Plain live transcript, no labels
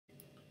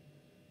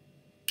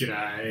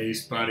G'day,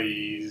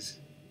 Spuddies.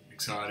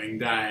 Exciting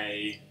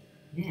day.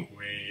 Yeah.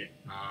 We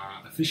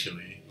are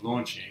officially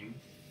launching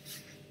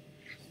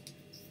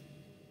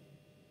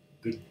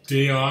the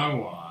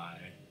DIY.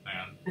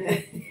 Hang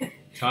on.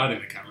 Tied in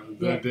the camera.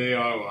 The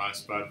DIY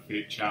Spud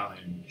Fit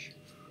Challenge.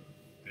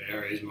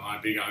 There is my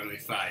big ugly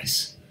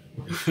face.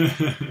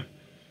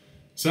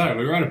 So,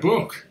 we wrote a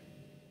book.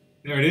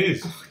 There it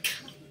is. Oh,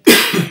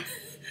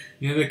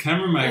 yeah, the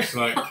camera makes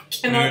like...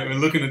 we're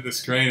looking at the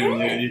screen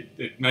and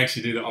it makes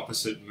you do the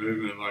opposite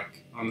movement.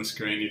 Like on the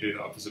screen you do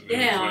the opposite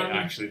movement to what you're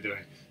actually doing.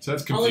 So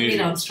that's confusing. I'll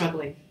admit I'm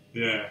struggling.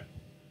 Yeah.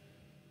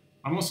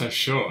 I'm also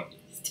short.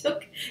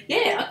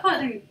 Yeah,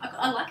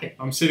 I like it.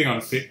 I'm sitting on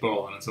a fit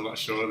ball and it's a lot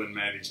shorter than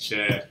Mandy's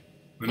chair.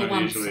 We're For not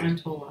once, usually... I'm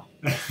taller.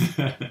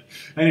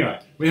 Anyway,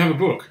 we have a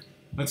book.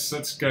 Let's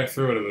go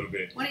through it a little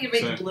bit. Why don't you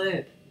read the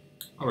blurb?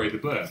 I'll read the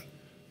blurb.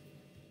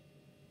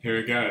 Here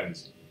it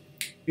goes.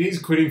 Is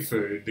quitting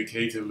food the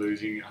key to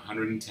losing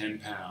 110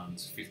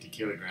 pounds, 50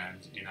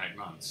 kilograms in 8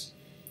 months?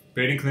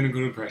 Beating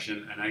clinical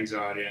depression and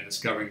anxiety and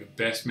discovering the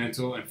best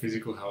mental and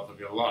physical health of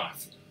your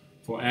life.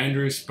 For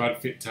Andrew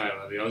Spudfit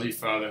Taylor, the Aussie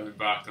father who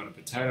embarked on a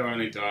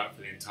potato-only diet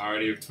for the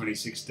entirety of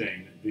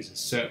 2016, this has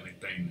certainly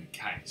been the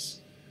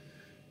case.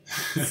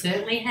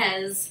 Certainly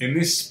has. In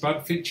this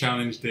Spudfit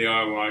Challenge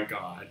DIY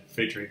guide,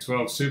 featuring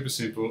 12 super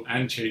simple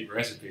and cheap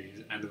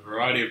recipes and a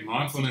variety of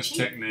mindfulness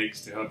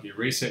techniques to help you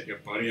reset your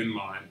body and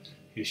mind,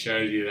 he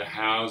shows you the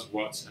hows,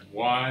 whats and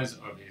whys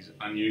of his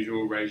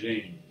unusual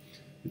regime,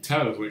 the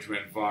tale of which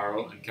went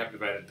viral and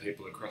captivated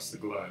people across the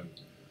globe.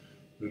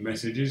 The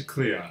message is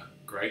clear.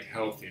 Great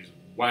health is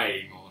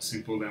way more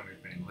simple than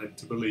we've been led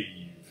to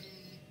believe.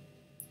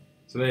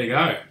 So there you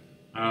go.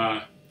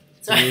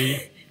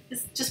 Sorry,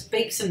 it's just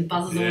beeps and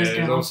buzzes always going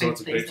there's on all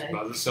sorts of these beeps and days.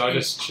 buzzes. So I'll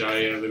just show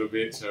you a little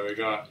bit. So we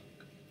got...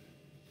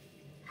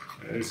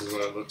 This is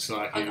what it looks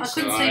like inside. I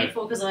couldn't see it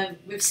before because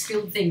we've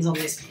spilled things on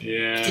this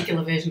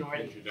particular version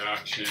already.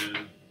 Introduction.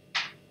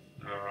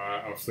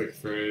 Alright, I'll flick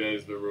through.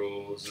 There's the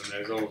rules, and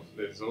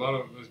there's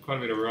quite a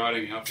bit of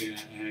writing helping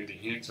handy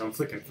hint. So I'm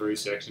flicking through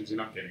sections. You're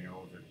not getting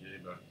all of it here,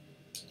 but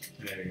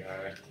there you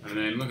go. And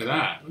then look at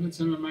that. Look at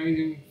some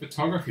amazing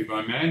photography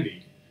by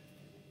Mandy.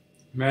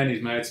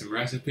 Mandy's made some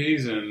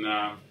recipes and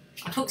I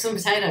cooked some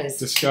potatoes.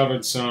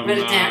 Discovered some. Wrote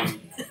it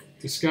down.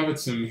 Discovered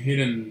some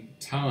hidden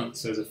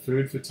talents as a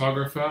food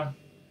photographer.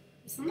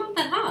 It's not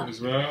that hard. As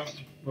well.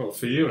 Well,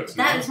 for you it's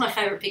not. That is my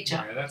favourite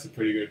picture. Yeah, that's a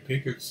pretty good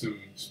pic of some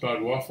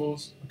Spud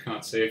waffles. I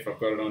can't see if I've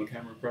got it on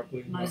camera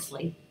properly.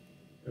 Mostly.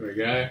 There we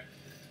go.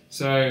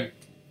 So,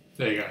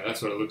 there you go.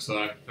 That's what it looks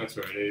like. That's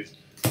where it is.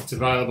 It's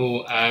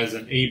available as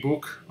an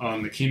ebook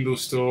on the Kindle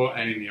store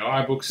and in the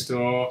iBook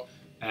store.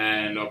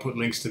 And I'll put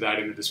links to that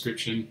in the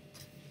description.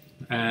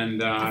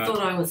 And I thought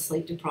I was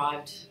sleep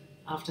deprived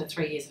after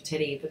 3 years of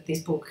Teddy, but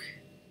this book,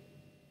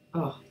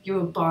 you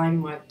were buying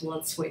my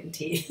blood, sweat and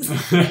tears.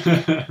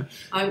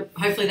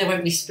 Hopefully they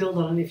won't be spilled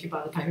on it if you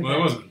buy the paperback. Well,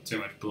 there wasn't too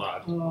much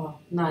blood. Oh,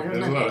 no. There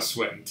was a lot of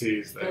sweat and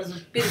tears there. There was a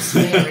bit of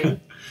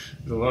swearing.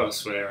 There's a lot of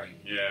swearing,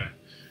 yeah.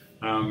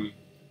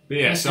 But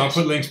yeah, so I'll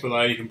put links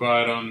below. You can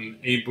buy it on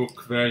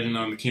ebook version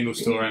on the Kindle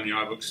store and the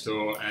iBook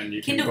store, and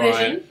you can Kindle buy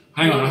version? it.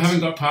 Hang on, I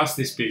haven't got past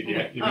this bit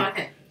yet.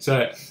 Okay.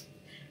 So,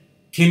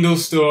 Kindle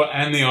store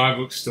and the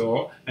iBook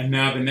store, and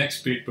now the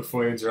next bit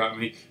before you interrupt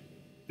me,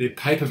 the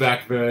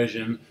paperback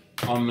version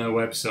on the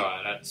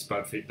website at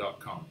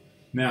spudfit.com.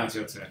 Now it's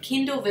your turn.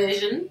 Kindle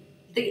version.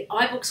 The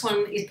iBooks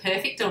one is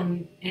perfect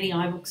on any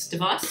iBooks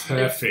device.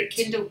 Perfect.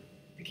 The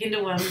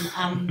Kindle one,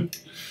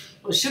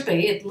 well, it should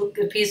be. It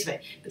appears to be.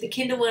 But the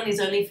Kindle one is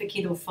only for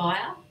Kindle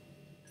Fire,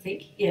 I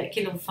think. Yeah,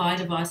 Kindle Fire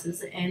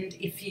devices. And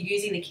if you're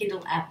using the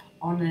Kindle app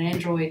on an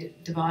Android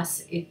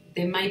device,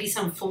 there may be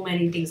some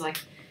formatting things like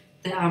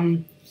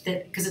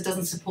because it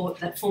doesn't support,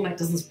 that format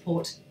doesn't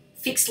support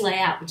fixed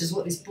layout, which is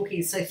what this book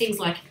is. So things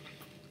like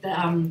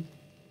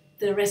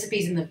the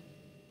recipes in the...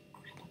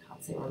 I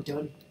can't see what I'm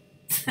doing.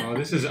 Oh,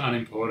 this is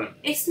unimportant.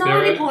 It's not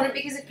unimportant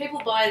because if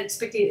people buy it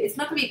expecting it's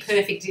not going to be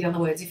perfect, in other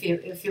words, if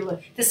you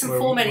look. There's some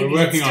formatting.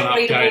 We're working on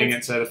updating readable.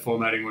 it so the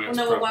formatting works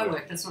no, properly. it won't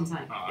work, that's what I'm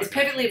saying. Oh, It's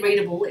perfectly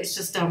readable, it's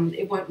just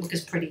it won't look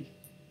as pretty.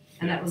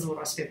 And that was what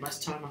I spent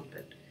most time on.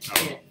 But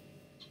yeah.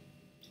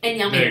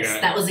 And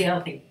yumminess, that was the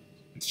other thing.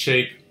 It's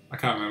cheap. I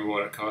can't remember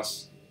what it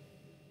costs.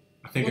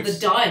 I think the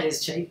diet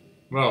is cheap.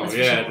 Well,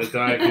 yeah, the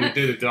diet. If you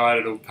do the diet,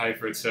 it'll pay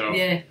for itself.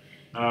 Yeah.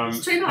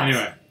 It's $2.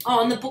 Anyway.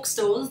 Oh, on the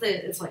bookstores,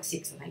 it's like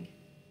 $6, I think.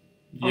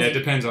 Yeah, it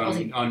depends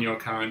Aussie. on your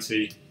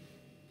currency.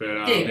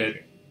 But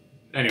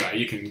anyway,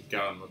 you can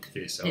go and look for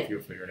yourself. Yeah.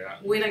 You'll figure it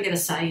out. We don't get a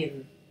say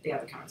in the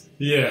other currency.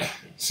 Yeah.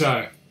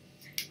 So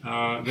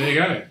there you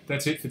go.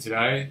 That's it for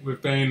today.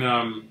 We've been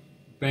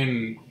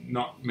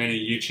not many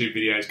YouTube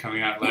videos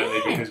coming out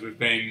lately because we've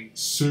been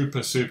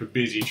super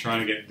busy trying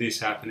to get this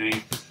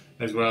happening,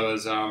 as well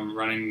as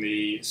running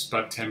the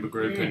Spud Timber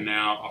group and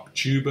now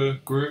October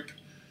group.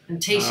 And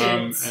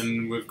T-shirts.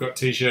 And we've got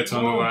T-shirts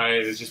on the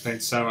way. There's just been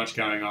so much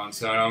going on.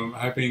 So I'm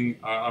hoping,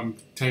 I'm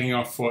taking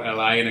off for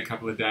LA in a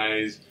couple of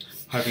days,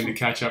 hoping to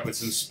catch up with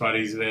some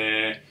Spuddies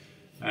there.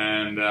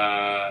 And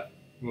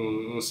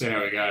we'll see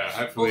how we go. All the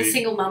Hopefully,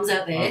 single mums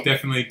out there. I'll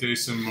definitely do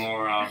some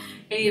more.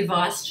 Any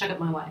advice? Chuck it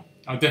my way.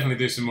 I'll definitely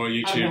do some more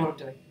I don't know YouTube what I'm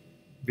doing.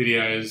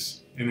 videos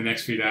in the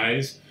next few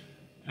days,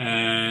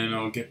 and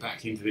I'll get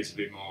back into this a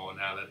bit more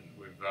now that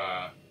we've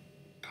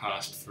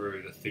passed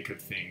through the thick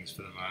of things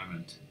for the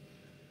moment.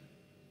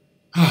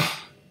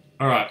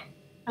 All right.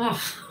 Oh,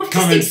 I'm just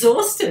Comments.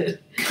 exhausted.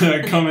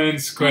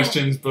 Comments,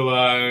 questions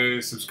below,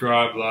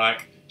 subscribe,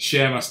 like,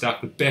 share my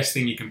stuff. The best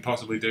thing you can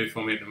possibly do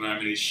for me at the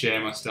moment is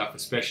share my stuff,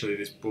 especially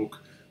this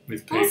book,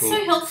 with people. Oh, it's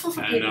so helpful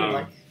for And,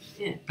 people.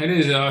 It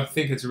is. I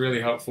think it's a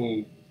really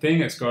helpful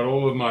thing. It's got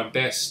all of my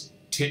best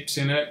tips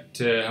in it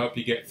to help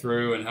you get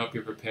through and help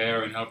you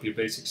prepare and help you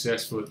be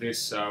successful at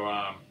this.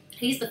 So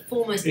he's the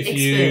foremost if expert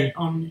you-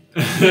 on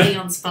being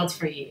on Spuds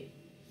for a year.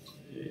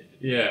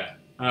 yeah.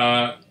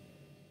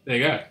 There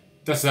you go.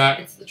 That's that.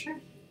 It's the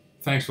truth.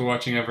 Thanks for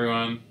watching,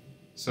 everyone.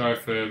 Sorry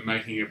for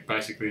making it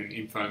basically an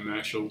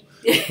infomercial.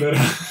 Yeah. But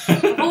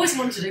I've always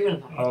wanted to do one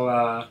of those. I'll,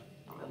 Not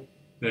really.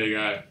 there you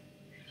go.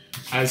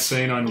 As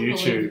seen on I'm a little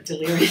YouTube. bit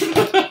delirious.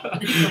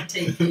 My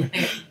teeth.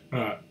 Okay.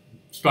 Alright.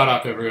 Spud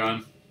up,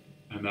 everyone.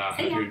 And hope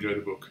See ya. you enjoy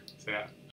the book. See ya.